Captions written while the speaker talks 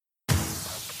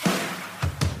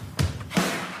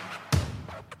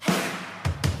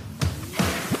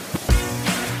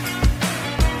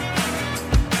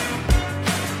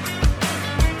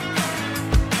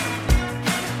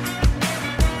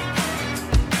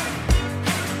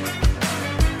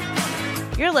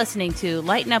You're listening to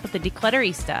Lighten Up with the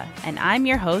Declutterista, and I'm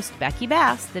your host, Becky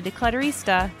Bass, the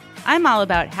Declutterista. I'm all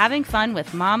about having fun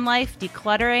with mom life,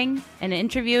 decluttering, and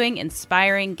interviewing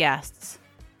inspiring guests.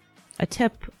 A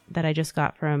tip that I just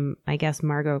got from, I guess,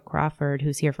 Margot Crawford,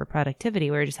 who's here for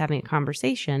productivity. We were just having a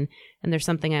conversation, and there's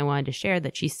something I wanted to share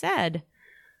that she said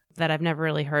that I've never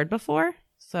really heard before.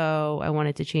 So I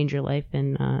wanted to change your life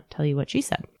and tell you what she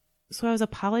said. So I was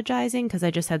apologizing because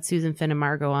I just had Susan, Finn, and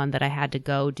Margot on that I had to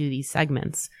go do these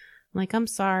segments. I'm like, I'm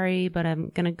sorry, but I'm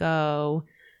going to go.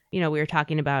 You know, we were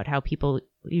talking about how people,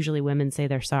 usually women say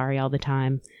they're sorry all the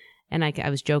time. And I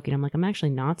was joking. I'm like, I'm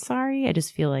actually not sorry. I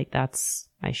just feel like I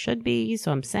should be.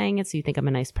 So I'm saying it so you think I'm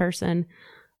a nice person.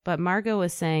 But Margot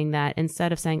was saying that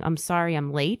instead of saying, I'm sorry,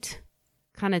 I'm late,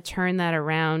 kind of turn that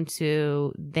around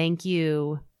to thank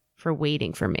you for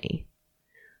waiting for me.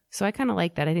 So I kind of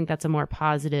like that. I think that's a more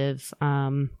positive,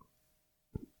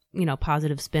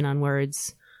 positive spin on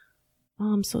words. Oh,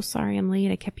 I'm so sorry I'm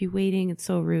late. I kept you waiting. It's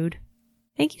so rude.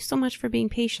 Thank you so much for being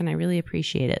patient. I really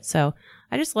appreciate it. So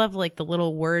I just love like the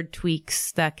little word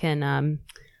tweaks that can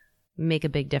make a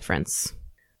big difference.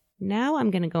 Now I'm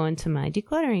going to go into my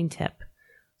decluttering tip.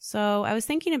 So I was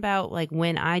thinking about like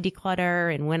when I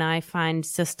declutter and when I find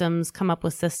systems, come up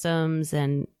with systems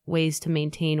and ways to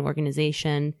maintain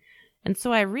organization. And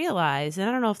so I realized, and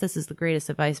I don't know if this is the greatest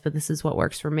advice, but this is what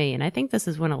works for me. And I think this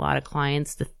is when a lot of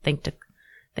clients think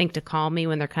to call me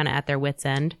when they're kind of at their wits'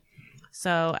 end.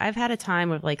 So I've had a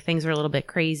time where like things are a little bit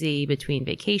crazy between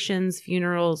vacations,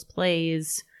 funerals,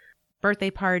 plays, birthday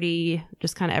party,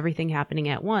 just kind of everything happening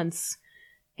at once.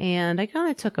 And I kind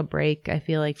of took a break, I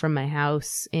feel like, from my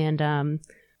house. And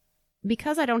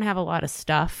because I don't have a lot of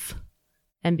stuff,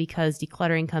 and because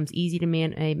decluttering comes easy to me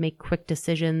and I make quick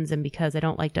decisions, and because I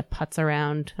don't like to putz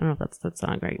around, I don't know if that's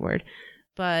not a great word,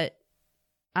 but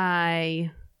I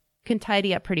can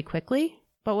tidy up pretty quickly.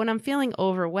 But when I'm feeling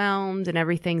overwhelmed and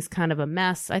everything's kind of a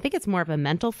mess, I think it's more of a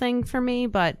mental thing for me.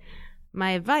 But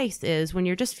my advice is when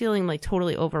you're just feeling like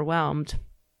totally overwhelmed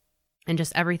and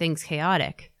just everything's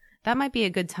chaotic, that might be a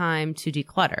good time to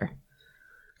declutter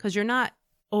because you're not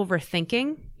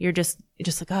overthinking. You're just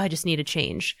like, oh, I just need a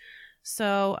change.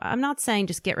 So I'm not saying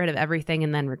just get rid of everything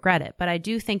and then regret it, but I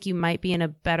do think you might be in a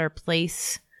better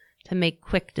place to make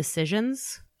quick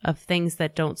decisions of things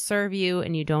that don't serve you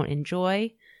and you don't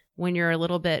enjoy when you're a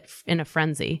little bit in a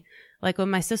frenzy. Like when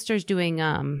my sister's doing,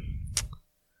 clearing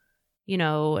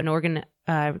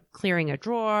a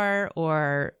drawer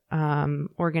or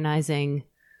organizing,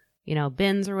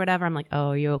 bins or whatever. I'm like, oh,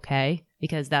 are you okay?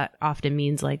 Because that often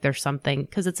means like there's something,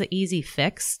 because it's an easy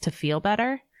fix to feel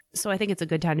better. So I think it's a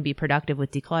good time to be productive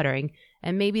with decluttering,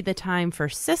 and maybe the time for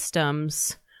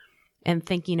systems and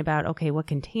thinking about, okay, what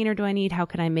container do I need? How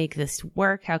can I make this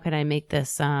work? How can I make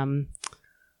this, the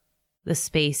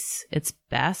space its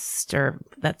best or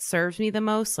that serves me the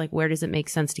most? Like, where does it make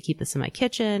sense to keep this in my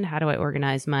kitchen? How do I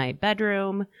organize my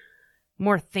bedroom?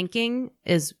 More thinking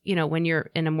is, when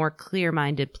you're in a more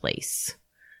clear-minded place.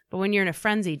 But when you're in a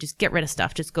frenzy, just get rid of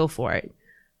stuff. Just go for it.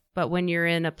 But when you're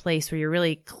in a place where you're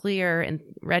really clear and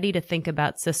ready to think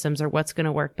about systems or what's going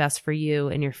to work best for you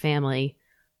and your family,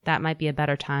 that might be a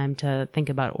better time to think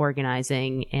about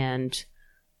organizing and,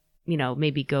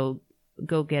 maybe go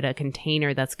get a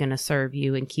container that's going to serve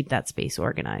you and keep that space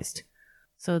organized.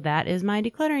 So that is my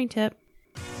decluttering tip.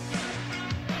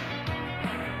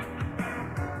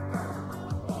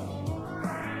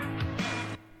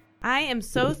 I am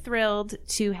so thrilled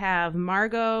to have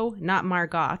Margot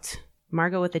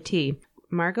with a T,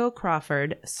 Margot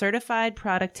Crawford, certified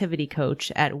productivity coach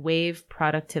at Wave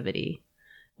Productivity.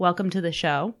 Welcome to the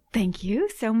show. Thank you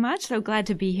so much. So glad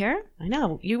to be here. I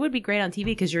know. You would be great on TV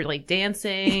because you're like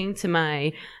dancing to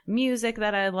my music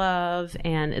that I love.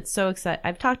 And it's so exciting.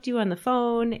 I've talked to you on the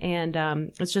phone and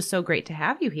it's just so great to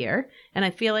have you here. And I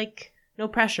feel like no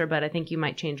pressure, but I think you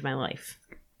might change my life.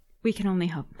 We can only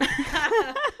hope.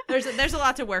 There's a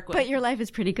lot to work with. But your life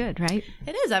is pretty good, right?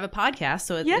 It is. I have a podcast,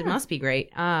 so it must be great.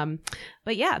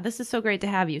 But yeah, this is so great to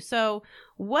have you. So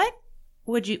what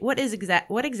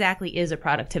exactly is a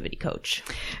productivity coach?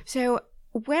 So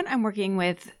when I'm working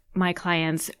with my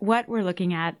clients, what we're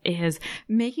looking at is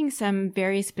making some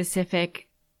very specific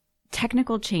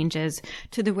technical changes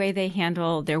to the way they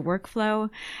handle their workflow,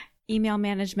 email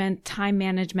management, time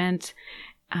management,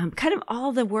 kind of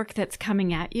all the work that's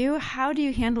coming at you. How do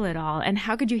you handle it all? And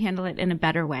how could you handle it in a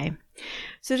better way?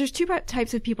 So there's two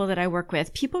types of people that I work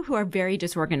with. People who are very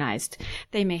disorganized.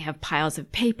 They may have piles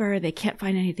of paper. They can't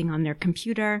find anything on their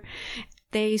computer.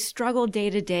 They struggle day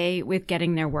to day with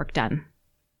getting their work done.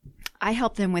 I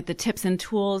help them with the tips and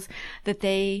tools that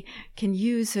they can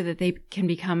use so that they can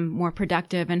become more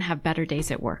productive and have better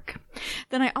days at work.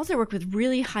 Then I also work with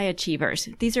really high achievers.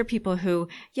 These are people who,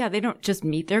 they don't just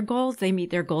meet their goals, they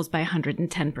meet their goals by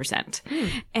 110%.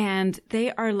 And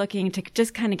they are looking to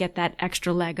just kind of get that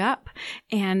extra leg up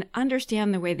and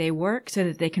understand the way they work so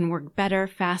that they can work better,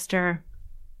 faster.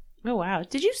 Oh, wow.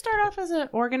 Did you start off as an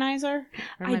organizer?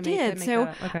 I did.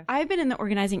 Okay. I've been in the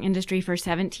organizing industry for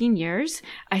 17 years.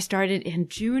 I started in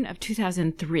June of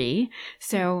 2003.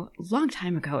 So long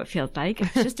time ago, it feels like.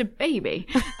 I was just a baby.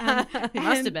 It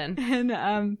must have been.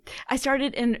 And I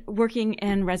started working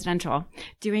in residential,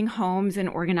 doing homes and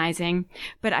organizing.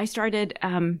 But I started...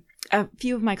 a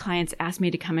few of my clients asked me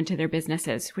to come into their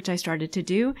businesses, which I started to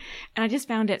do. And I just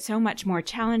found it so much more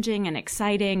challenging and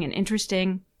exciting and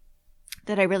interesting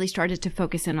that I really started to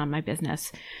focus in on my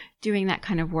business, doing that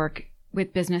kind of work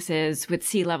with businesses, with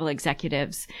C-level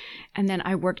executives. And then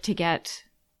I worked to get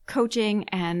coaching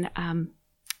and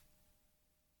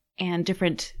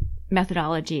different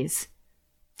methodologies.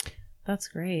 That's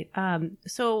great.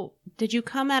 So did you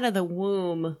come out of the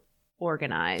womb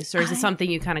organized, or is it something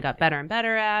you kind of got better and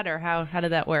better at, or how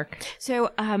did that work?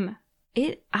 So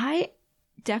I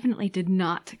definitely did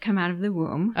not come out of the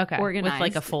womb organized. With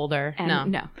like a folder.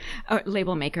 No. Or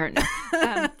label maker.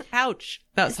 No. Ouch.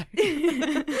 Oh, sorry.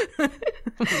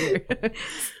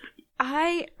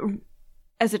 I,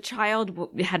 as a child,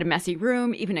 had a messy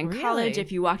room. Even in college,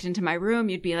 if you walked into my room,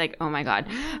 you'd be like, oh my God.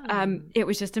 It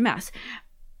was just a mess.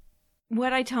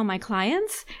 What I tell my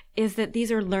clients is that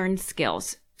these are learned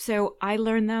skills. So I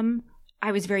learned them.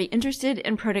 I was very interested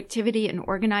in productivity and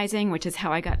organizing, which is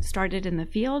how I got started in the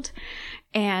field.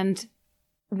 And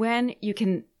when you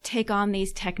can take on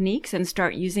these techniques and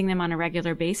start using them on a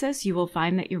regular basis, you will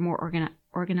find that you're more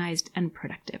organized and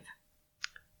productive.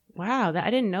 Wow,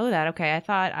 I didn't know that. Okay, I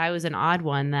thought I was an odd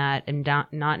one that am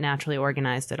not naturally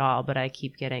organized at all, but I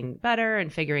keep getting better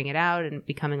and figuring it out and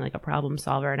becoming like a problem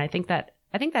solver. And I think that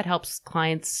helps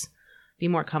clients be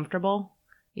more comfortable.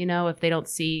 You know, if they don't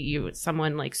see you as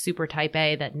someone like super type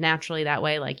A, that naturally that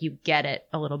way, like you get it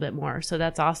a little bit more. So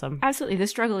that's awesome. Absolutely. The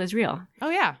struggle is real.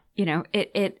 Oh, yeah. You know,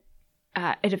 it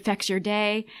affects your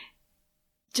day.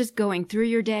 Just going through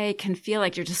your day can feel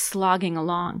like you're just slogging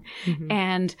along. Mm-hmm.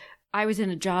 And I was in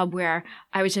a job where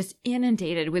I was just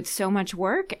inundated with so much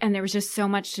work and there was just so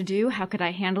much to do. How could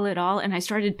I handle it all? And I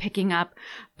started picking up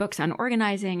books on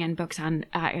organizing and books on,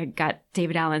 I got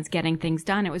David Allen's Getting Things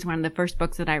Done. It was one of the first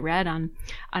books that I read on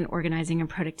organizing and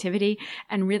productivity,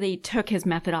 and really took his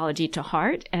methodology to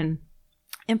heart and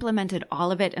implemented all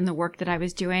of it in the work that I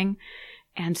was doing.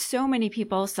 And so many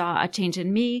people saw a change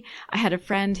in me. I had a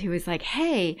friend who was like,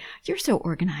 hey, you're so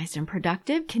organized and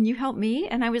productive. Can you help me?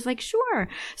 And I was like, sure.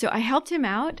 So I helped him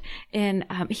out, and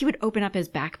he would open up his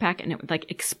backpack and it would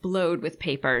like explode with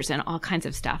papers and all kinds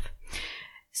of stuff.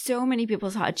 So many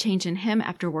people saw a change in him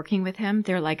after working with him.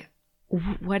 They're like,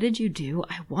 what did you do?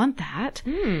 I want that.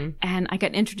 And I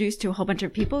got introduced to a whole bunch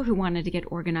of people who wanted to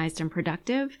get organized and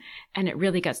productive. And it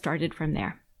really got started from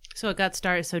there. So it got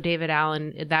started. So David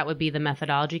Allen, that would be the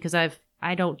methodology, because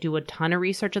I don't do a ton of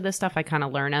research of this stuff. I kind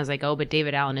of learn as I go, but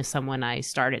David Allen is someone I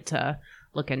started to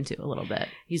look into a little bit.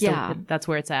 That's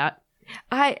where it's at.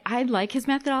 I like his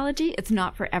methodology. It's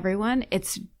not for everyone.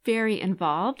 It's very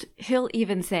involved. He'll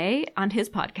even say on his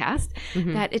podcast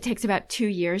that it takes about 2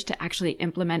 years to actually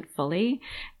implement fully.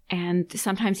 And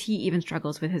sometimes he even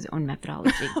struggles with his own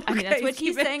methodology. Okay, I mean, that's what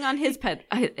he's saying on his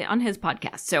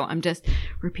podcast. So I'm just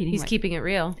repeating. He's keeping it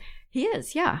real. He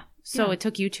is, yeah. So it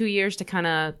took you 2 years to kind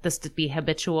of this to be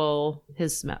habitual.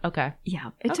 Okay. Yeah,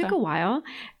 it took a while.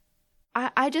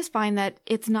 I just find that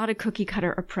it's not a cookie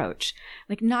cutter approach.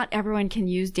 Like, not everyone can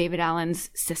use David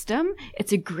Allen's system.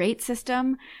 It's a great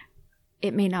system.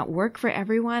 It may not work for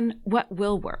everyone. What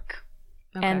will work?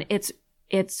 Okay. And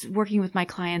it's working with my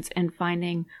clients and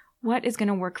finding what is going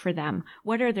to work for them.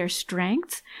 What are their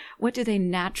strengths? What do they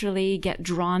naturally get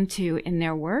drawn to in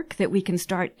their work that we can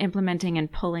start implementing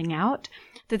and pulling out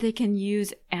that they can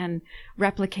use and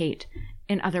replicate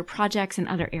in other projects and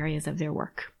other areas of their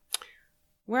work?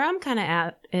 Where I'm kind of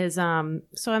at is,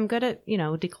 so I'm good at,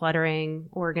 decluttering,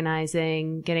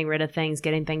 organizing, getting rid of things,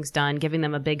 getting things done, giving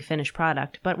them a big finished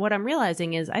product. But what I'm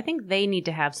realizing is I think they need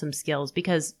to have some skills,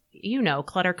 because,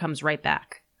 clutter comes right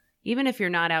back. Even if you're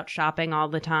not out shopping all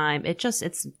the time,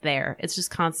 it's there. It's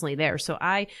just constantly there. So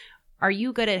I are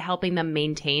you good at helping them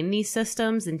maintain these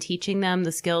systems and teaching them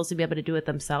the skills to be able to do it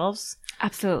themselves?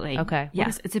 Absolutely. Okay.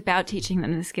 Yes, it's about teaching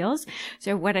them the skills.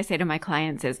 So what I say to my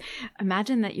clients is,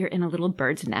 imagine that you're in a little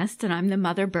bird's nest and I'm the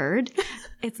mother bird.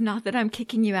 It's not that I'm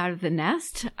kicking you out of the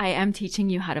nest. I am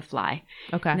teaching you how to fly.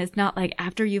 Okay. And it's not like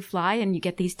after you fly and you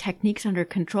get these techniques under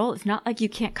control, it's not like you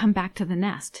can't come back to the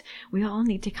nest. We all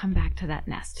need to come back to that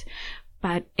nest.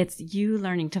 But it's you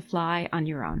learning to fly on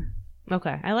your own.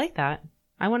 Okay. I like that.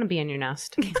 I want to be in your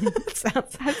nest.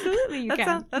 Absolutely, you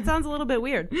can. That sounds a little bit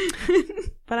weird,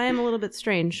 but I am a little bit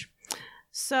strange.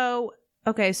 So,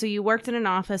 okay, so you worked in an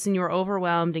office and you were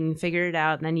overwhelmed and you figured it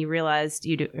out, and then you realized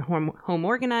you do home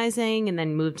organizing and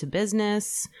then moved to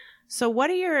business. So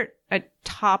what are your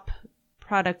top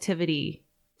productivity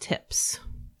tips?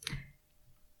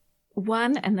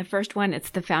 One, and the first one, it's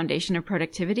the foundation of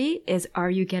productivity, is are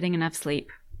you getting enough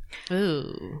sleep?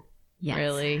 Ooh. Yes.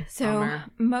 Really? So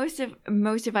most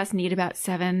of us need about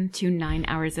 7 to 9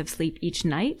 hours of sleep each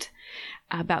night.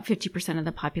 About 50% of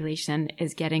the population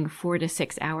is getting 4 to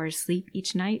 6 hours sleep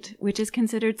each night, which is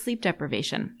considered sleep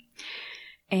deprivation.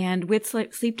 And with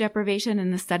sleep deprivation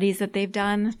and the studies that they've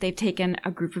done, they've taken a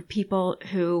group of people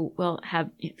who will have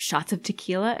shots of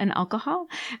tequila and alcohol,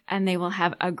 and they will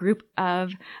have a group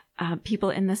of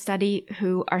people in the study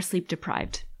who are sleep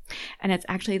deprived. And it's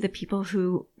actually the people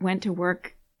who went to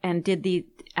work and did the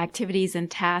activities and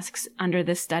tasks under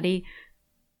this study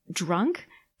drunk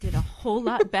did a whole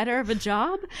lot better of a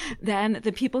job than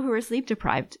the people who are sleep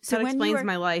deprived. So that explains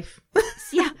my life.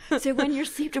 Yeah. So when you're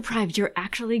sleep deprived, you're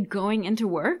actually going into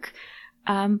work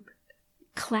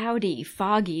cloudy,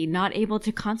 foggy, not able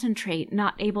to concentrate,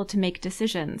 not able to make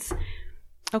decisions.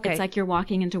 Okay. It's like you're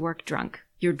walking into work drunk.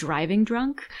 You're driving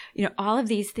drunk. All of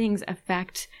these things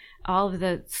affect all of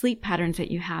the sleep patterns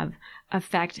that you have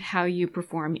affect how you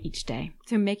perform each day.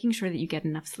 So making sure that you get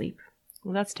enough sleep.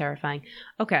 Well, that's terrifying.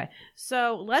 Okay.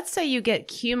 So let's say you get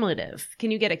cumulative. Can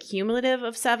you get a cumulative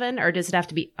of 7, or does it have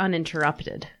to be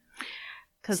uninterrupted?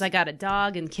 Because I got a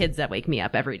dog and kids that wake me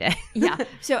up every day. Yeah.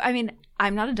 So, I mean,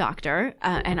 I'm not a doctor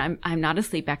and I'm not a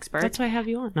sleep expert. That's why I have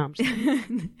you on. No, I'm just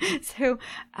kidding. So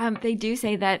they do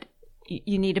say that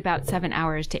you need about 7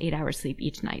 hours to 8 hours sleep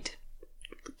each night.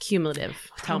 Cumulative.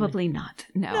 Probably not.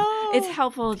 No. It's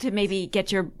helpful to maybe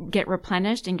get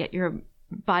replenished and get your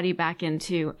body back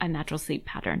into a natural sleep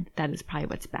pattern. That is probably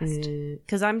what's best.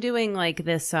 Because I'm doing like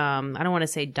this, I don't want to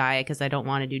say diet because I don't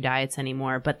want to do diets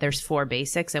anymore, but there's 4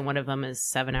 basics and one of them is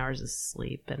 7 hours of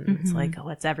sleep. And it's like, oh,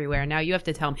 it's everywhere. Now you have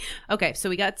to tell me. Okay, so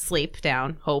we got sleep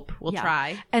down. Hope. We'll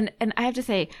try. And I have to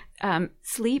say,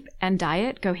 sleep and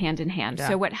diet go hand in hand. Yeah.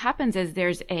 So what happens is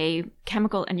there's a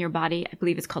chemical in your body, I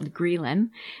believe it's called ghrelin.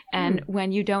 And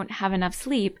when you don't have enough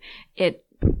sleep, it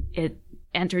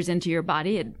enters into your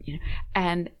body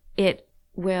and it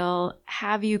will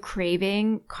have you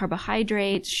craving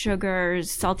carbohydrates, sugars,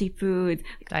 salty foods,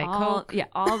 Diet Coke. Yeah,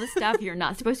 all the stuff you're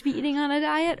not supposed to be eating on a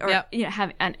diet or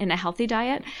have in a healthy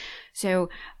diet. So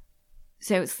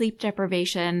sleep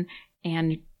deprivation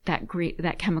and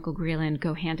that chemical ghrelin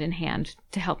go hand in hand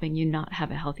to helping you not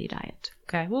have a healthy diet.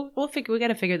 Okay, we'll figure. We got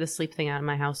to figure the sleep thing out in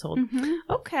my household.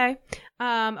 Okay,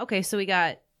 okay. So we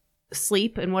got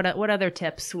sleep, and what other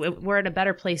tips? We're in a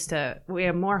better place we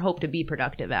have more hope to be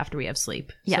productive after we have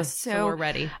sleep. Yes, so we're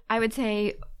ready. I would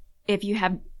say if you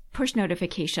have push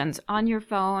notifications on your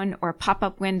phone or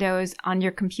pop-up windows on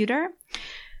your computer,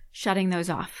 shutting those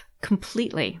off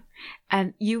completely.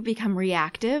 And you become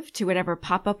reactive to whatever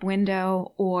pop-up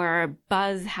window or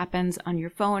buzz happens on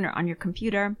your phone or on your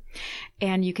computer.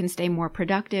 And you can stay more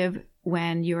productive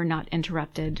when you're not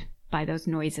interrupted by those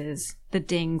noises, the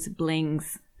dings,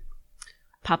 blings,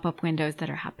 pop-up windows that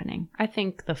are happening. I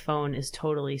think the phone is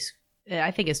totally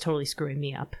screwing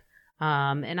me up.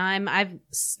 And I've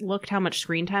looked how much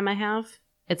screen time I have.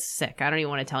 It's sick. I don't even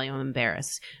want to tell you. I'm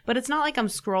embarrassed. But it's not like I'm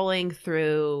scrolling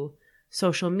through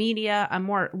social media. I'm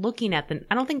more looking at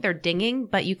I don't think they're dinging,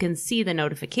 but you can see the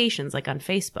notifications like on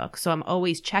Facebook. So I'm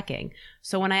always checking.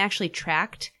 So when I actually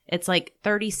tracked, it's like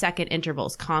 30-second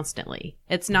intervals constantly.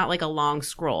 It's not like a long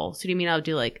scroll. So do you mean I'll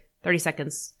do like 30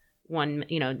 seconds,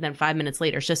 then 5 minutes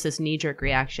later, it's just this knee-jerk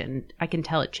reaction. I can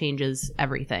tell it changes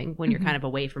everything when you're kind of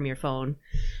away from your phone.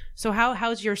 So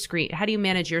how's your screen? How do you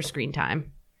manage your screen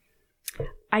time?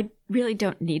 I really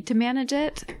don't need to manage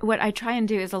it. What I try and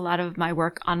do is a lot of my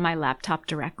work on my laptop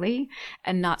directly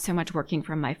and not so much working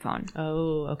from my phone.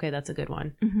 Oh, okay. That's a good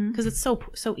one. Because it's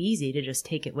so easy to just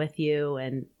take it with you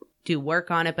and do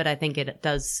work on it. But I think it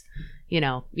does,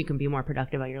 you can be more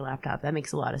productive on your laptop. That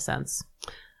makes a lot of sense.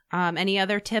 Any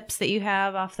other tips that you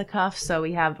have off the cuff? So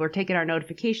we're taking our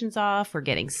notifications off. We're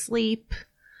getting sleep.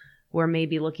 We're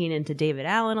maybe looking into David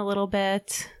Allen a little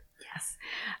bit. Yes.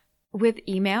 With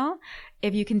email,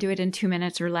 if you can do it in 2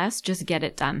 minutes or less, just get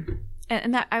it done.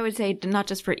 And that I would say not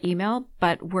just for email,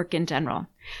 but work in general.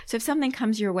 So if something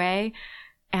comes your way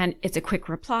and it's a quick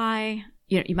reply,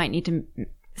 you might need to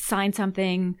sign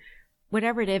something,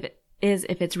 whatever it is,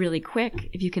 if it's really quick,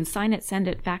 if you can sign it, send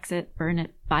it, fax it, burn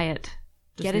it, buy it,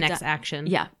 get it next action.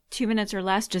 Yeah. 2 minutes or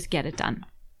less, just get it done.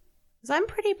 Because I'm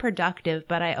pretty productive,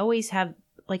 but I always have,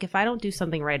 like, if I don't do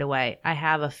something right away, I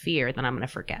have a fear that I'm going to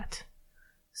forget.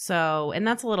 So, and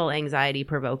that's a little anxiety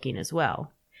provoking as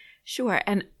well. Sure.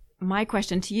 And my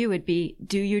question to you would be,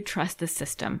 do you trust the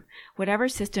system? Whatever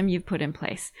system you've put in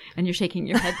place. And you're shaking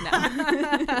your head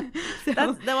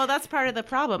no. That's part of the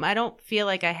problem. I don't feel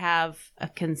like I have a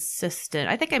consistent,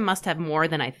 I think I must have more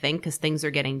than I think because things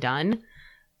are getting done.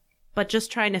 But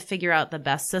just trying to figure out the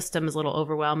best system is a little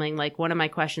overwhelming. Like one of my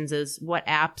questions is what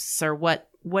apps or what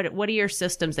are your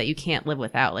systems that you can't live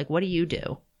without? Like what do you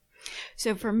do?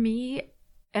 So for me,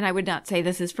 and I would not say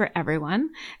this is for everyone,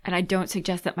 and I don't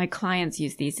suggest that my clients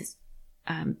use these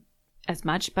as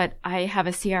much, but I have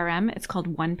a CRM. It's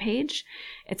called OnePage.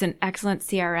 It's an excellent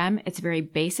CRM. It's very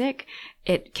basic.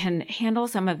 It can handle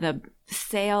some of the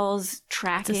sales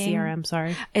tracking. It's a CRM,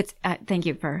 sorry. It's thank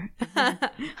you for,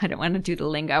 I don't want to do the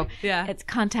lingo. Yeah. It's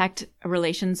contact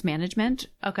relations management.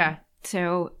 Okay.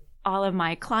 So all of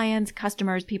my clients,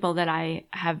 customers, people that I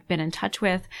have been in touch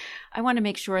with, I want to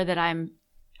make sure that I'm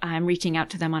reaching out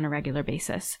to them on a regular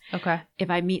basis. Okay.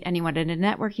 If I meet anyone at a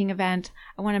networking event,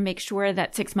 I want to make sure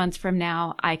that 6 months from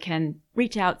now, I can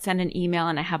reach out, send an email,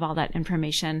 and I have all that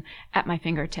information at my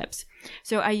fingertips.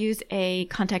 So I use a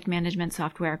contact management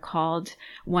software called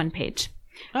OnePage.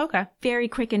 Okay. Very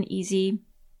quick and easy.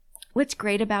 What's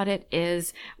great about it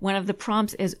is one of the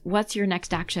prompts is, what's your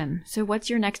next action? So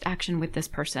what's your next action with this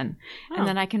person? Oh. And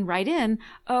then I can write in,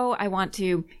 I want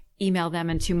to email them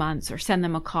in 2 months or send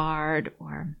them a card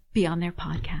or be on their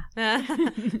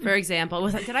podcast. For example,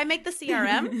 did I make the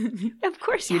CRM? Of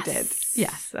course you did.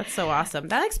 Yes. That's so awesome.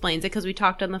 That explains it because we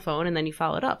talked on the phone and then you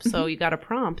followed up. So you got a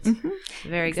prompt.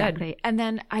 Very exactly. Good. And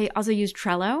then I also use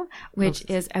Trello, which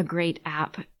is a great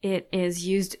app. It is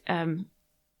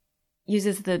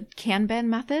uses the Kanban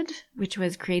method, which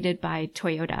was created by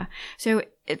Toyota. So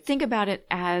think about it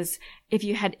as if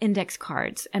you had index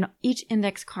cards and each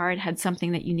index card had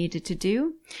something that you needed to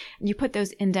do. And you put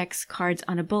those index cards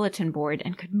on a bulletin board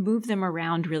and could move them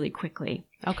around really quickly.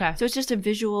 Okay. So it's just a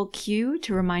visual cue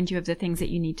to remind you of the things that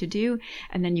you need to do.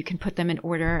 And then you can put them in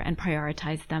order and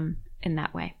prioritize them in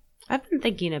that way. I've been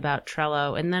thinking about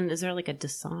Trello. And then is there like a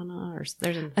Dasana or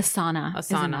there's an Asana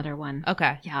is another one.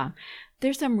 Okay. Yeah.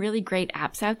 There's some really great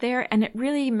apps out there and it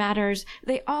really matters.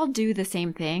 They all do the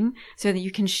same thing so that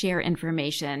you can share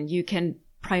information. You can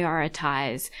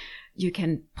prioritize. You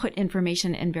can put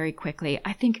information in very quickly.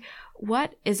 I think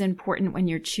what is important when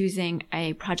you're choosing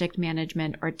a project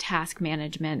management or task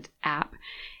management app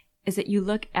is that you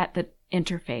look at the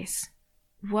interface.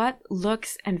 What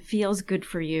looks and feels good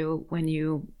for you when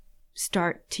you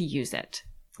start to use it?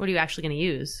 What are you actually going to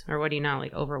use? Or what are you not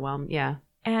like overwhelmed? Yeah.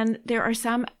 And there are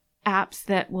some apps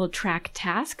that will track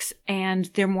tasks and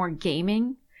they're more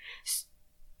gaming.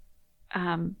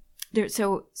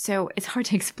 So it's hard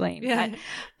to explain. Yeah.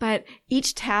 But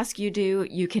each task you do,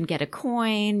 you can get a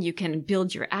coin, you can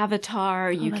build your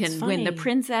avatar, you can win the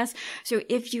princess. So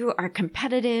if you are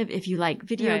competitive, if you like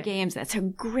video games, that's a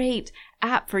great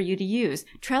app for you to use.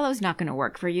 Trello's not going to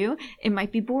work for you. It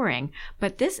might be boring.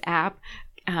 But this app,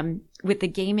 with the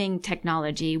gaming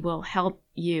technology, will help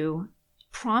you,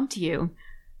 prompt you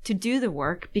to do the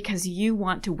work because you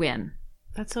want to win.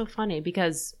 That's so funny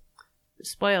because,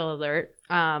 spoiler alert,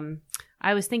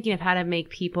 I was thinking of how to make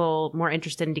people more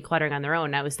interested in decluttering on their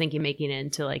own. I was thinking making it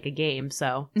into like a game.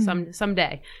 So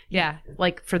someday. Yeah.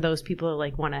 Like for those people who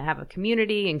like want to have a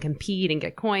community and compete and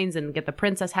get coins and get the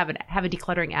princess, have a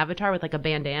decluttering avatar with like a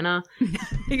bandana.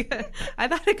 I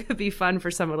thought it could be fun for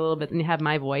someone a little bit and have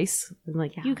my voice. I'm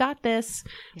like, you got this.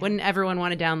 Yeah. Wouldn't everyone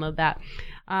want to download that?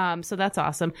 So that's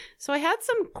awesome. So I had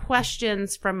some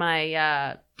questions from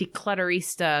my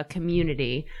Declutterista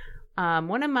community.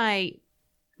 One of my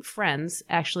friends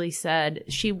actually said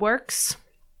she's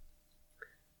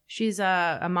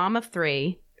a mom of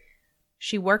 3.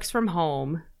 She works from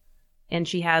home and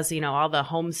she has, all the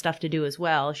home stuff to do as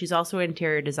well. She's also an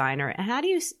interior designer. And how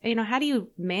do you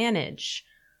manage,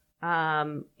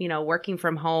 working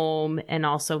from home and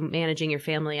also managing your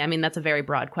family? I mean, that's a very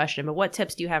broad question, but what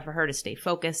tips do you have for her to stay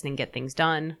focused and get things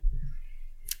done?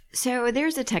 So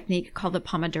there's a technique called the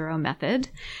Pomodoro method.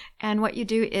 And what you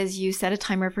do is you set a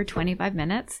timer for 25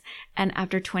 minutes. And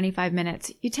after 25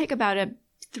 minutes, you take about a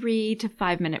 3 to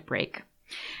 5 minute break.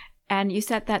 And you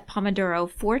set that Pomodoro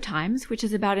 4 times, which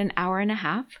is about an hour and a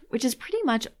half, which is pretty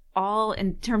much all,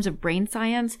 in terms of brain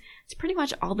science, it's pretty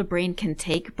much all the brain can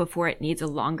take before it needs a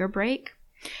longer break.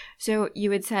 So you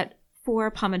would set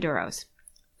 4 Pomodoros,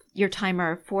 your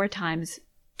timer 4 times,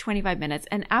 25 minutes.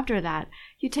 And after that,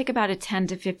 you take about a 10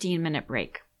 to 15 minute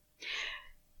break.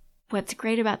 What's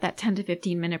great about that 10 to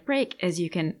 15 minute break is you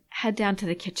can head down to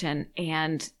the kitchen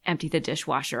and empty the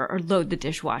dishwasher or load the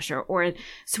dishwasher or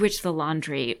switch the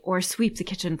laundry or sweep the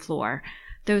kitchen floor.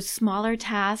 Those smaller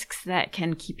tasks that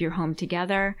can keep your home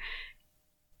together,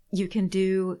 you can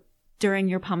do during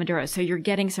your Pomodoro. So you're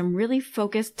getting some really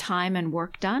focused time and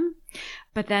work done,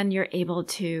 but then you're able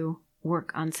to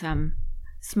work on some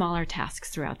smaller tasks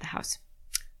throughout the house.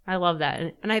 I love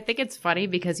that. And I think it's funny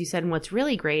because you said what's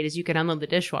really great is you can unload the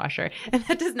dishwasher. And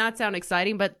that does not sound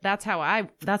exciting, but that's how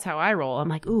I roll. I'm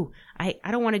like, ooh, I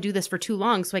don't want to do this for too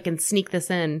long so I can sneak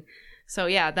this in. So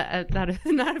yeah, that is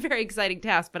not a very exciting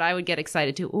task, but I would get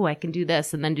excited too. Ooh, I can do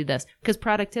this and then do this. Because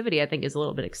productivity, I think, is a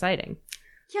little bit exciting.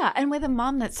 Yeah. And with a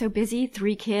mom that's so busy,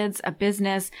 3 kids, a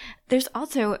business, there's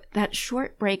also that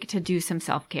short break to do some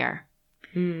self-care.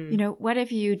 You know, what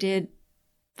if you did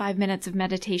 5 minutes of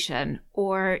meditation,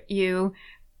 or you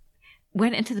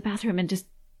went into the bathroom and just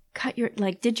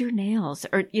did your nails,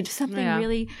 or you did something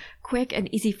really quick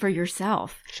and easy for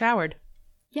yourself. Showered.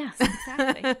 Yes,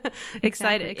 exactly.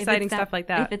 Exciting stuff like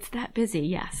that. If it's that busy,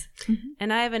 yes.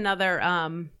 And I have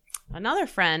another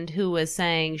friend who was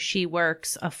saying she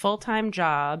works a full-time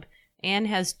job and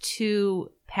has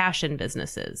 2 passion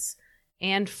businesses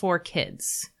and 4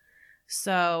 kids.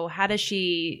 So how does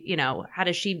she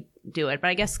do it? But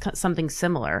I guess something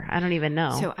similar. I don't even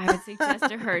know. So I would suggest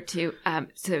to her to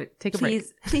take a break.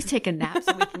 Please take a nap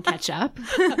so we can catch up.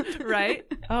 Right?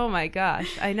 Oh my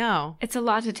gosh, I know. It's a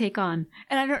lot to take on.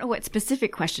 And I don't know what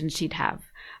specific questions she'd have,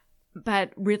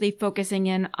 but really focusing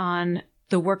in on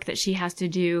the work that she has to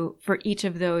do for each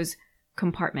of those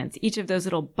compartments, each of those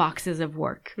little boxes of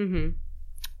work. Mm-hmm.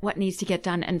 What needs to get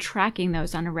done, and tracking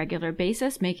those on a regular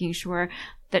basis, making sure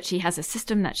that she has a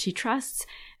system that she trusts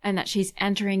and that she's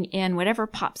entering in whatever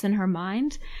pops in her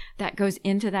mind that goes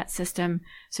into that system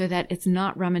so that it's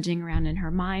not rummaging around in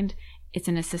her mind. It's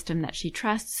in a system that she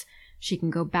trusts. She can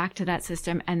go back to that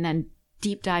system and then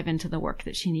deep dive into the work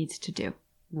that she needs to do.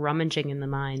 Rummaging in the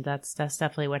mind. That's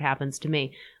definitely what happens to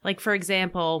me. Like, for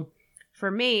example,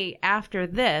 for me, after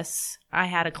this, I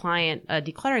had a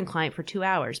decluttering client for 2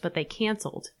 hours, but they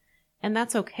canceled. And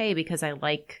that's okay because I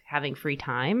like having free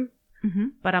time,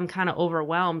 but I'm kind of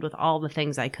overwhelmed with all the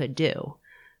things I could do.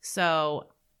 So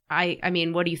I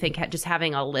mean, what do you think? Just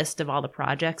having a list of all the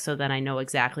projects so then I know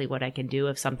exactly what I can do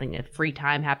if free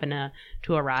time happened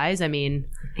to arise. I mean.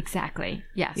 Exactly.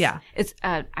 Yes. Yeah. It's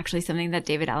actually something that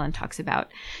David Allen talks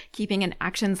about, keeping an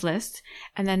actions list.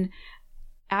 And then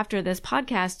after this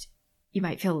podcast, you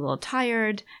might feel a little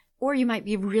tired or you might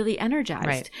be really energized.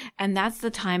 Right. And that's the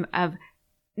time of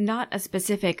not a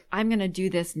specific, I'm going to do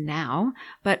this now,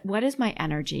 but what is my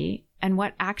energy and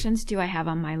what actions do I have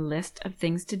on my list of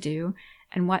things to do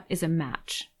and what is a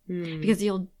match? Because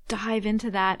you'll dive into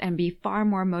that and be far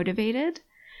more motivated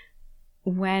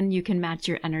when you can match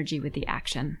your energy with the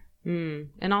action.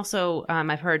 And also,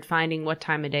 I've heard finding what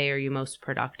time of day are you most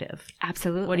productive.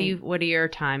 Absolutely. What are your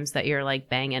times that you're like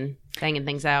banging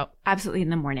things out? Absolutely in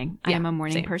the morning. Yeah, I am a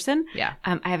morning person. Yeah.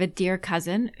 I have a dear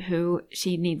cousin who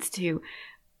she needs to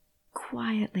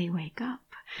quietly wake up,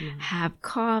 have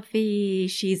coffee.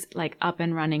 She's like up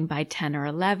and running by 10 or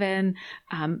 11,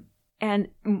 and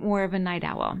more of a night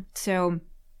owl. So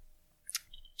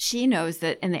she knows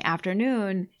that in the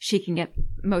afternoon, she can get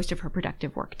most of her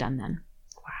productive work done then.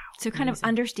 So kind of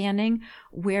understanding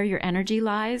where your energy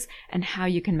lies and how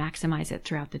you can maximize it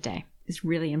throughout the day is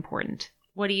really important.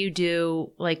 What do you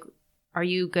do? Like, are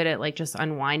you good at like just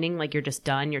unwinding? Like you're just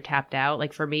done, you're tapped out?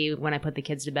 Like for me, when I put the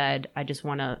kids to bed, I just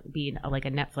want to be like a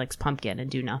Netflix pumpkin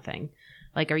and do nothing.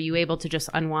 Like, are you able to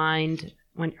just unwind?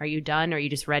 When are you done? Or are you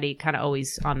just ready, kind of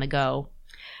always on the go?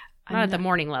 Not at the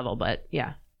morning level, but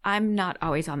yeah. I'm not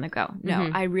always on the go. No,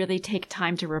 I really take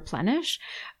time to replenish.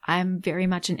 I'm very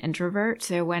much an introvert.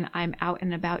 So when I'm out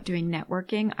and about doing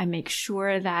networking, I make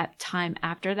sure that time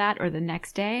after that or the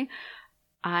next day,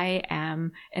 I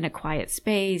am in a quiet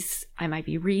space. I might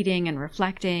be reading and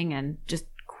reflecting and just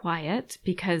quiet,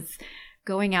 because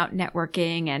going out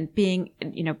networking and being,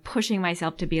 pushing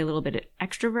myself to be a little bit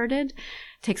extroverted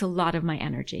takes a lot of my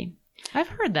energy. I've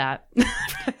heard that.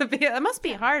 It must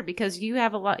be hard because you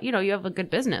have a lot, you have a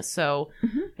good business. So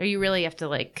you really have to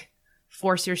like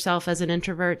force yourself as an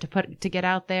introvert to get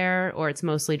out there, or it's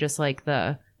mostly just like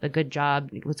the good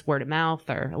job with word of mouth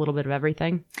or a little bit of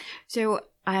everything? So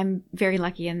I'm very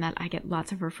lucky in that I get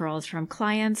lots of referrals from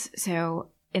clients. So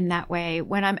in that way,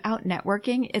 when I'm out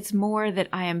networking, it's more that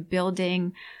I am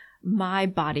building my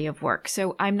body of work.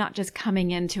 So I'm not just coming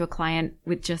into a client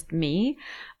with just me.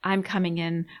 I'm coming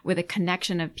in with a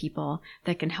connection of people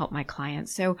that can help my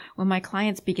clients. So when my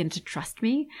clients begin to trust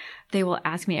me, they will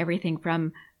ask me everything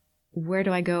from where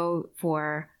do I go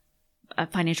for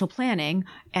financial planning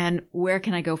and where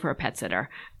can I go for a pet sitter?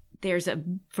 There's a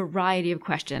variety of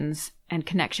questions and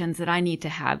connections that I need to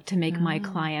have to make my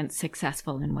clients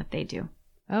successful in what they do.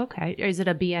 Okay. Is it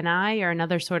a BNI or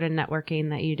another sort of networking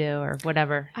that you do or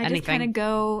whatever? I just kind of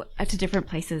go to different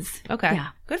places. Okay. Yeah.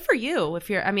 Good for you.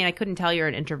 I couldn't tell you're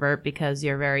an introvert because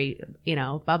you're very,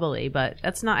 bubbly, but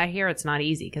I hear it's not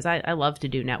easy because I love to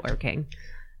do networking.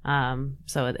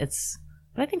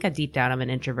 But I think deep down I'm an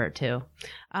introvert too,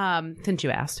 since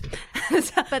you asked.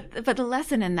 But the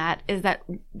lesson in that is that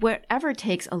whatever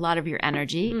takes a lot of your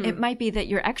energy, it might be that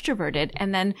you're extroverted,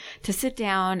 and then to sit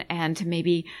down and to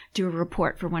maybe do a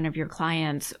report for one of your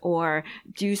clients or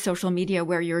do social media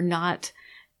where you're not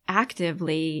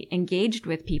actively engaged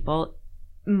with people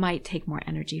might take more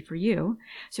energy for you.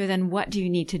 So then what do you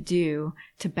need to do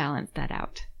to balance that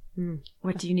out?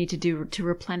 What do you need to do to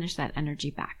replenish that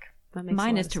energy back?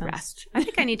 Mine is to rest. I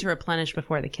think I need to replenish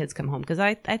before the kids come home because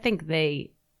I think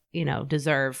they,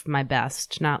 deserve my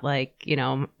best, not like,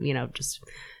 just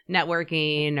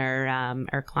networking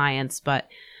or clients, but,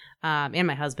 and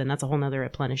my husband, that's a whole nother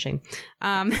replenishing.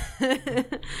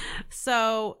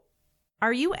 So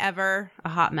are you ever a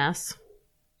hot mess?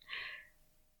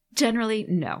 Generally,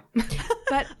 no.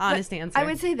 But honest answer. I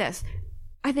would say this.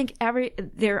 I think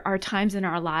there are times in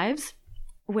our lives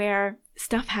where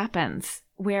stuff happens,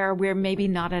 where we're maybe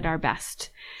not at our best.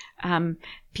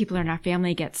 People in our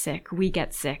family get sick. We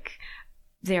get sick.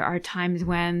 There are times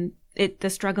when the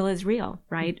struggle is real,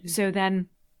 right? Mm-hmm. So then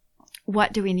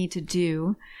what do we need to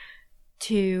do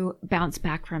to bounce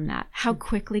back from that? How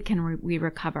quickly can we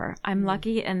recover? I'm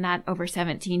lucky in that over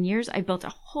 17 years, I built a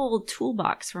whole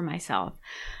toolbox for myself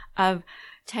of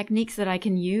techniques that I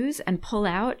can use and pull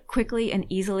out quickly and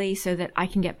easily so that I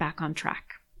can get back on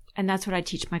track. And that's what I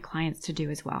teach my clients to do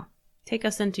as well. Take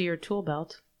us into your tool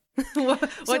belt.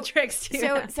 what tricks do you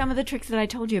have? Some of the tricks that I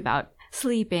told you about,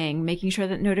 sleeping, making sure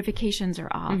that notifications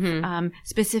are off,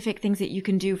 specific things that you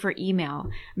can do for email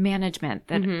management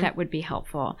that would be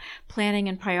helpful, planning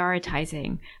and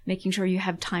prioritizing, making sure you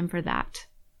have time for that.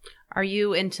 Are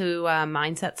you into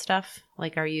mindset stuff?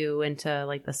 Like, are you into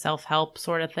like the self-help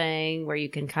sort of thing where you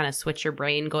can kind of switch your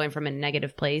brain going from a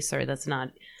negative place, or that's not...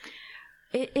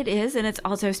 It is, and it's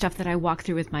also stuff that I walk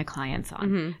through with my clients on.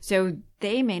 Mm-hmm. So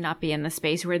they may not be in the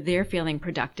space where they're feeling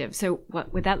productive. So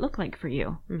what would that look like for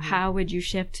you? Mm-hmm. How would you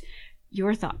shift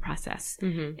your thought process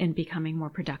in becoming more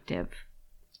productive?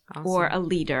 Awesome. Or a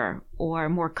leader, or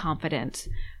more confident,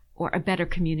 or a better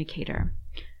communicator?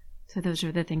 So those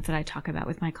are the things that I talk about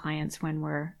with my clients when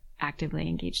we're actively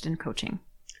engaged in coaching.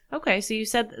 Okay, so you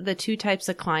said the two types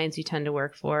of clients you tend to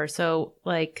work for. So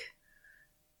like...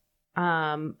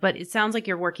 but it sounds like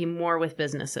you're working more with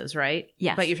businesses, right?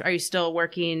 Yes. But are you still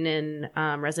working in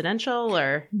residential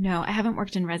or? No, I haven't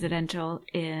worked in residential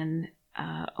in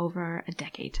over a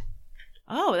decade.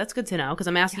 Oh, that's good to know because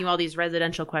I'm asking you all these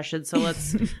residential questions. So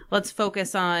let's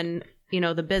focus on,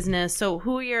 the business. So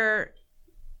who are your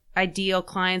ideal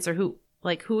clients, or who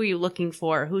are you looking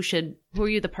for? Who are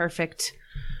you the perfect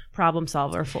problem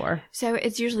solver for? So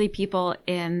it's usually people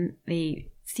in the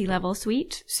C-level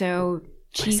suite. So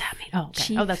what does that mean? Oh,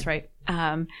 okay. That's right.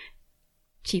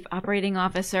 Chief operating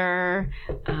officer,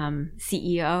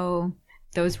 CEO,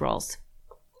 those roles.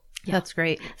 Yeah. That's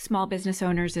great. Small business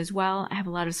owners as well. I have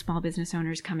a lot of small business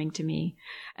owners coming to me.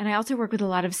 And I also work with a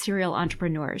lot of serial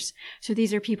entrepreneurs. So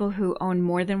these are people who own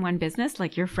more than one business,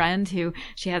 like your friend who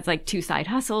she has like 2 side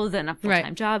hustles and a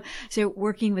full-time job. So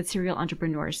working with serial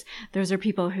entrepreneurs, those are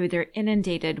people who they're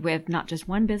inundated with not just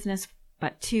one business,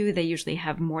 but 2. They usually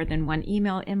have more than one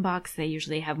email inbox. They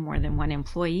usually have more than one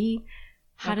employee.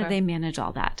 How do they manage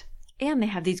all that? And they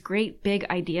have these great big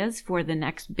ideas for the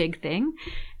next big thing.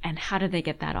 And how do they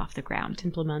get that off the ground?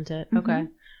 Implement it. Mm-hmm. Okay.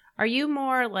 Are you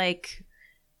more like,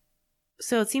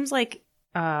 so it seems like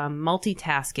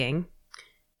multitasking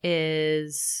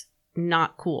is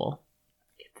not cool.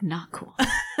 It's not cool.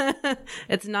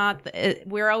 It's not,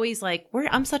 we're always like,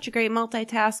 I'm such a great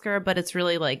multitasker, but it's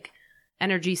really like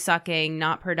energy sucking,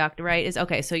 not productive, right?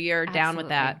 So you're Absolutely. Down with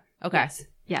that. Okay.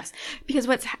 Yes. Because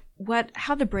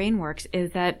how the brain works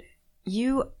is that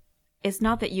it's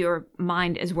not that your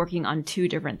mind is working on 2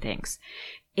 different things.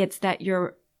 It's that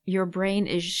your brain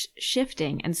is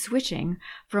shifting and switching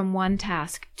from one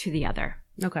task to the other.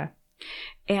 Okay.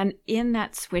 And in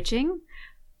that switching,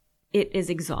 it is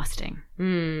exhausting.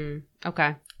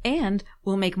 Okay. And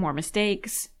we'll make more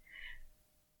mistakes.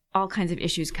 All kinds of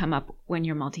issues come up when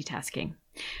you're multitasking.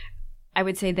 I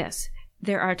would say this.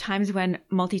 There are times when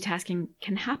multitasking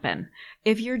can happen.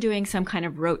 If you're doing some kind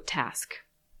of rote task.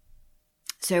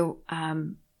 So,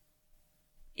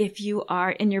 if you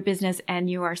are in your business and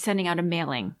you are sending out a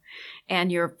mailing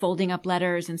and you're folding up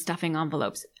letters and stuffing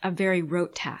envelopes, a very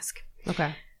rote task.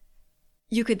 Okay.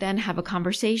 You could then have a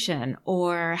conversation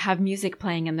or have music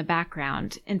playing in the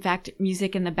background. In fact,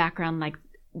 music in the background, like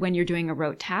when you're doing a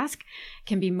rote task,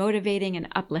 can be motivating and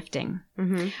uplifting.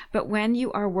 Mm-hmm. But when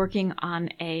you are working on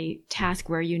a task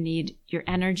where you need your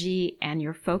energy and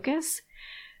your focus,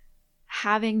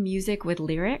 having music with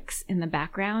lyrics in the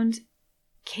background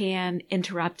can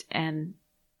interrupt and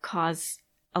cause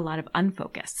a lot of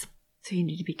unfocus. So you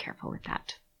need to be careful with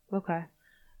that. Okay.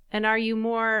 And are you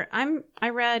more, I'm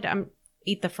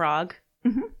Eat the Frog.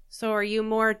 Mm-hmm. So are you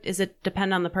more, does it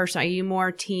depend on the person? Are you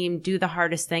more team do the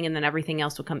hardest thing and then everything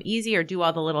else will come easy, or do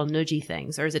all the little nudgy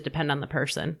things, or does it depend on the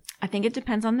person? I think it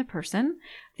depends on the person.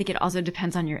 I think it also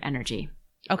depends on your energy.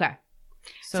 Okay.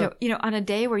 So on a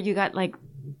day where you got like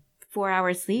 4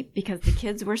 hours sleep because the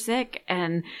kids were sick,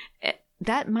 and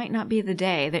that might not be the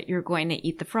day that you're going to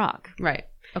eat the frog. Right.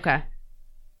 Okay.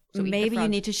 So maybe you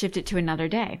need to shift it to another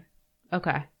day.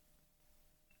 Okay.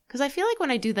 Because I feel like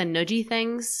when I do the nudgy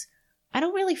things, I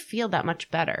don't really feel that much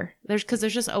better. There's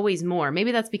just always more.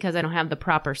 Maybe that's because I don't have the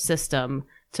proper system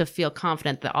to feel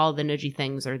confident that all the nudgy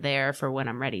things are there for when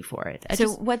I'm ready for it.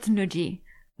 What's nudgy?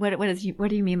 What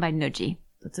do you mean by nudgy?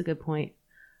 That's a good point.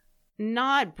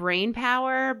 Not brain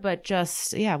power, but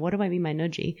just, what do I mean by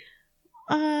nudgy?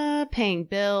 Paying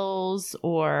bills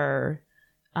or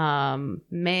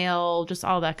mail, just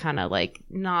all that kind of like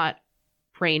not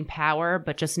brain power,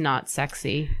 but just not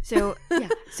sexy. So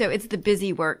it's the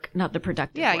busy work, not the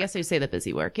productive work. I guess I'd say the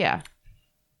busy work, yeah.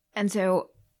 And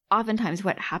so oftentimes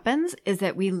what happens is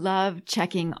that we love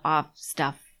checking off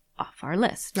stuff off our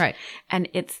list. Right. And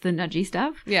it's the nudgy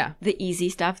stuff, the easy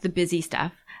stuff, the busy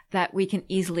stuff that we can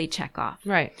easily check off.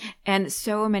 Right. And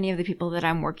so many of the people that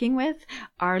I'm working with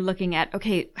are looking at,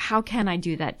 okay, how can I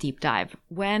do that deep dive?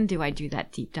 When do I do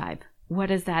that deep dive? What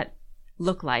does that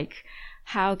look like?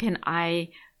 How can I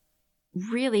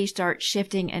really start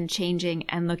shifting and changing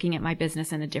and looking at my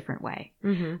business in a different way?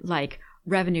 Mm-hmm. Like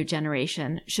revenue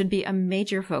generation should be a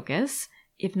major focus,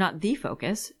 if not the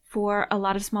focus, for a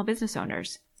lot of small business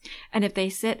owners. And if they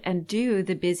sit and do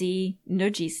the busy,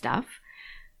 nudgy stuff,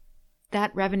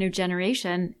 that revenue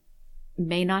generation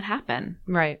may not happen.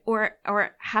 Right. Or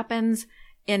happens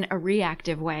in a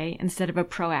reactive way instead of a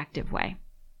proactive way.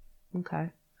 Okay.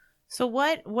 So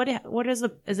what is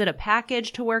it a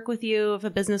package to work with you if a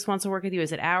business wants to work with you?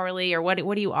 Is it hourly, or what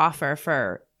do you offer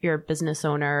for your business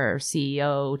owner or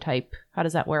CEO type? How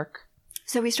does that work?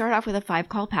 So we start off with a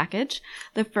 5-call package.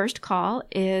 The first call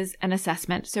is an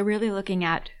assessment. So really looking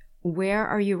at where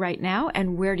are you right now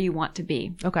and where do you want to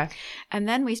be? Okay. And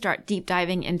then we start deep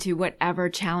diving into whatever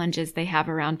challenges they have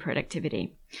around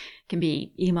productivity. It can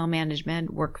be email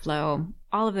management, workflow,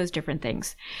 all of those different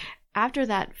things. After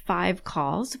that 5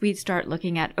 calls, we start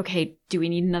looking at, okay, do we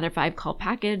need another 5-call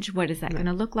package? What is that going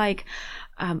to look like?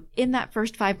 In that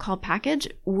first 5-call package,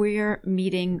 we're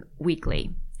meeting weekly.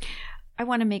 I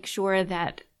want to make sure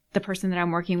that the person that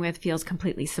I'm working with feels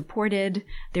completely supported.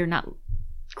 They're not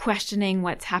questioning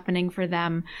what's happening for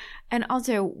them. And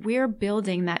also, we're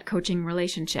building that coaching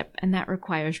relationship, and that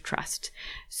requires trust.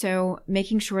 So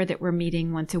making sure that we're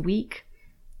meeting once a week,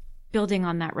 building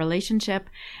on that relationship.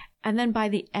 And then by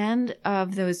the end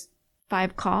of those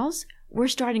 5 calls, we're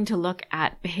starting to look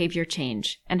at behavior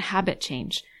change and habit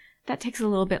change. That takes a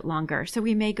little bit longer. So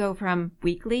we may go from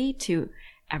weekly to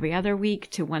every other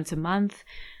week to once a month,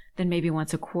 then maybe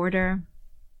once a quarter.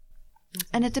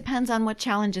 And it depends on what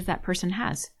challenges that person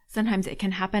has. Sometimes it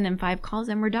can happen in 5 calls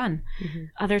and we're done. Mm-hmm.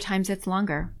 Other times it's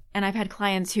longer. And I've had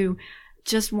clients who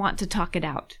just want to talk it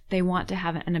out. They want to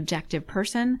have an objective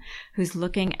person who's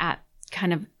looking at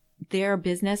kind of their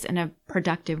business in a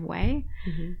productive way,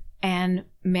 mm-hmm. and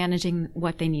managing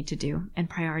what they need to do and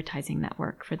prioritizing that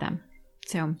work for them.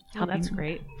 So that's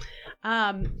great.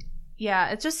 Yeah,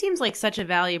 it just seems like such a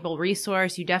valuable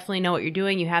resource. You definitely know what you're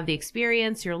doing. You have the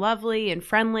experience. You're lovely and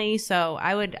friendly. So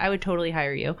I would totally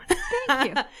hire you.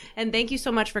 Thank you. And thank you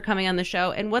so much for coming on the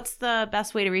show. And what's the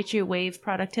best way to reach you? Wave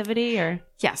Productivity or?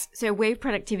 Yes. So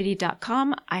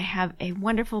waveproductivity.com. I have a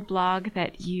wonderful blog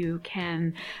that you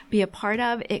can be a part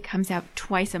of. It comes out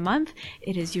twice a month.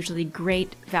 It is usually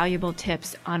great, valuable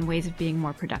tips on ways of being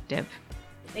more productive.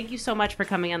 Thank you so much for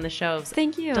coming on the show.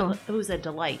 Thank you. It was a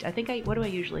delight. What do I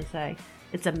usually say?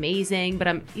 It's amazing,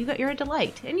 but you're a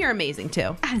delight, and you're amazing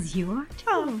too. As you are too.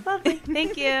 Oh, lovely.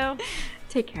 Thank you.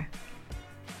 Take care.